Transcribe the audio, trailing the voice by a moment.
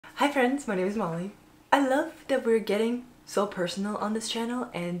Hi friends, my name is Molly. I love that we're getting so personal on this channel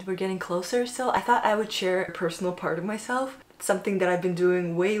and we're getting closer, so I thought I would share a personal part of myself. Something that I've been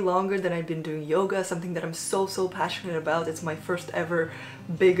doing way longer than I've been doing yoga, something that I'm so passionate about. It's my first ever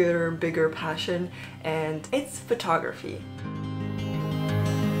bigger passion, and it's photography.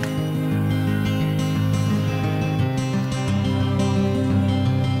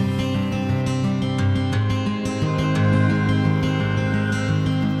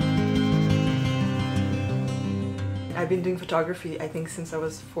 I've been doing photography, I think, since I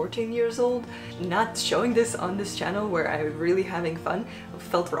was 14 years old. Not showing this on this channel where I'm really having fun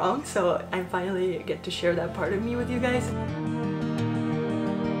felt wrong, so I finally get to share that part of me with you guys.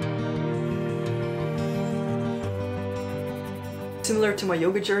 Similar to my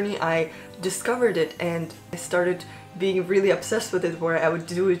yoga journey, I discovered it and I started being really obsessed with it, where I would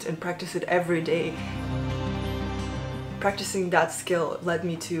do it and practice it every day. Practicing that skill led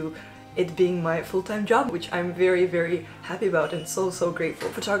me to it being my full-time job, which I'm very happy about and so grateful.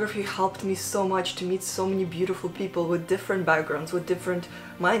 Photography helped me so much to meet so many beautiful people with different backgrounds, with different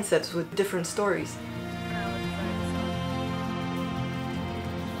mindsets, with different stories.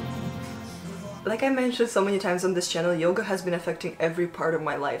 Like I mentioned so many times on this channel, yoga has been affecting every part of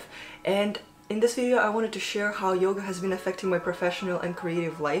my life, and in this video I wanted to share how yoga has been affecting my professional and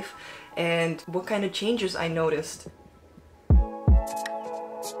creative life and what kind of changes I noticed.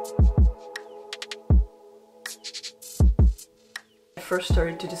 I first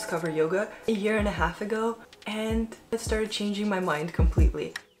started to discover yoga a year and a half ago, and it started changing my mind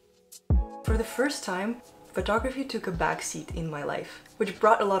completely. For the first time, photography took a backseat in my life, which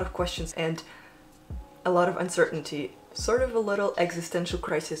brought a lot of questions and a lot of uncertainty, sort of a little existential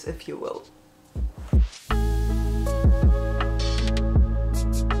crisis, if you will.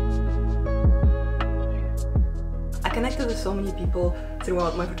 I connected with so many people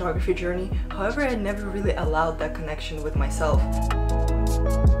throughout my photography journey, however I never really allowed that connection with myself.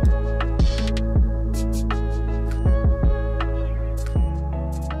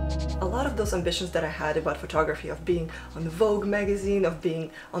 A lot of those ambitions that I had about photography, of being on the Vogue magazine, of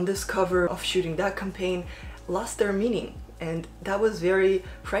being on this cover, of shooting that campaign, lost their meaning. And that was very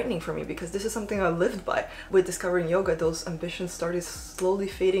frightening for me, because this is something I lived by. With discovering yoga, those ambitions started slowly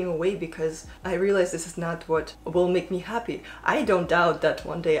fading away because I realized this is not what will make me happy. I don't doubt that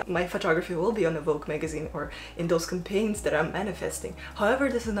one day my photography will be on a Vogue magazine or in those campaigns that I'm manifesting. However,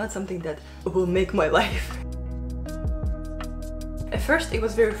 this is not something that will make my life. At first, it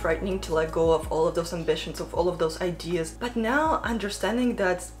was very frightening to let go of all of those ambitions, of all of those ideas. But now, understanding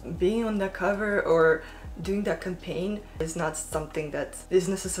that being on the cover or doing that campaign is not something that is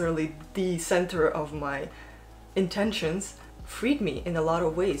necessarily the center of my intentions, freed me in a lot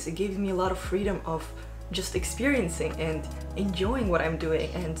of ways. It gave me a lot of freedom of just experiencing and enjoying what I'm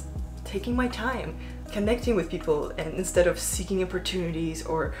doing and taking my time, connecting with people, and instead of seeking opportunities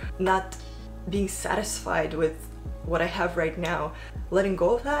or not being satisfied with what I have right now, letting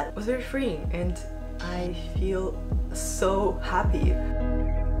go of that was very freeing, and I feel so happy.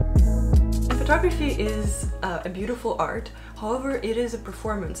 Photography is a beautiful art, however it is a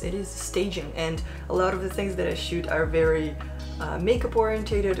performance, it is staging, and a lot of the things that I shoot are very makeup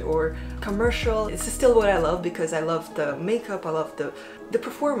orientated or commercial. It's still what I love because I love the makeup, I love the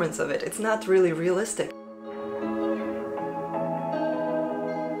performance of it. It's not really realistic.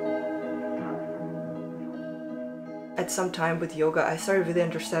 At some time with yoga, I started really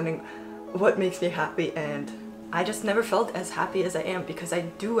understanding what makes me happy, and I just never felt as happy as I am because I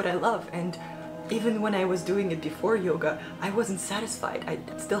do what I love. And even when I was doing it before yoga, I wasn't satisfied. I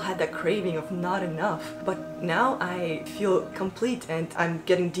still had that craving of not enough. But now I feel complete, and I'm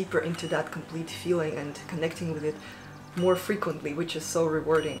getting deeper into that complete feeling and connecting with it more frequently, which is so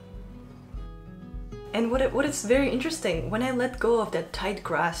rewarding. And what is very interesting, when I let go of that tight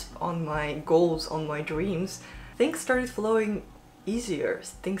grasp on my goals, on my dreams, things started flowing easier.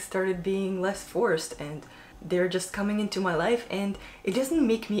 Things started being less forced, and they're just coming into my life, and it doesn't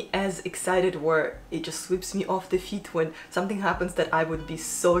make me as excited where it just sweeps me off the feet when something happens that I would be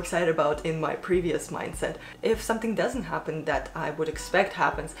so excited about in my previous mindset. If something doesn't happen that I would expect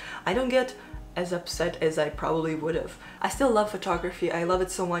happens, I don't get as upset as I probably would have. I still love photography, I love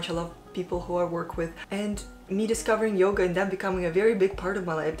it so much, I love people who I work with, and me discovering yoga and that becoming a very big part of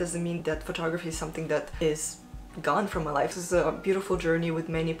my life doesn't mean that photography is something that is gone from my life. This is a beautiful journey with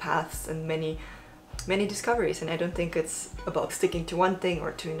many paths and many discoveries, and I don't think it's about sticking to one thing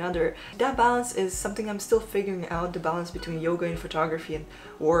or to another. That balance is something I'm still figuring out, the balance between yoga and photography and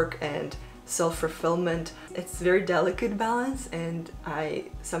work and self-fulfillment. It's a very delicate balance, and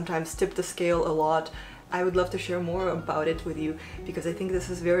I sometimes tip the scale a lot I would love to share more about it with you because I think this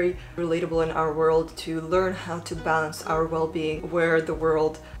is very relatable in our world, to learn how to balance our well-being where the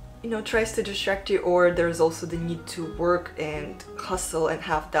world, you know, tries to distract you, or there's also the need to work and hustle and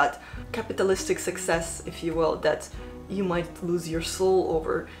have that capitalistic success, if you will, that you might lose your soul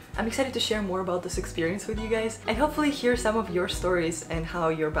over. I'm excited to share more about this experience with you guys and hopefully hear some of your stories and how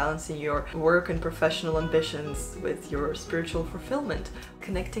you're balancing your work and professional ambitions with your spiritual fulfillment.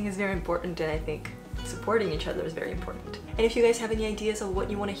 Connecting is very important, and I think supporting each other is very important. And if you guys have any ideas of what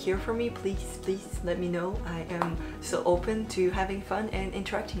you want to hear from me, please let me know. I am so open to having fun and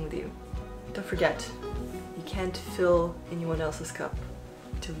interacting with you. Don't forget, you can't fill anyone else's cup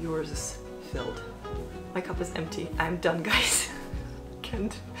till yours is filled. My cup is empty. I'm done, guys.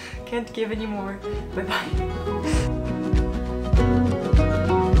 Can't give any more. Bye bye.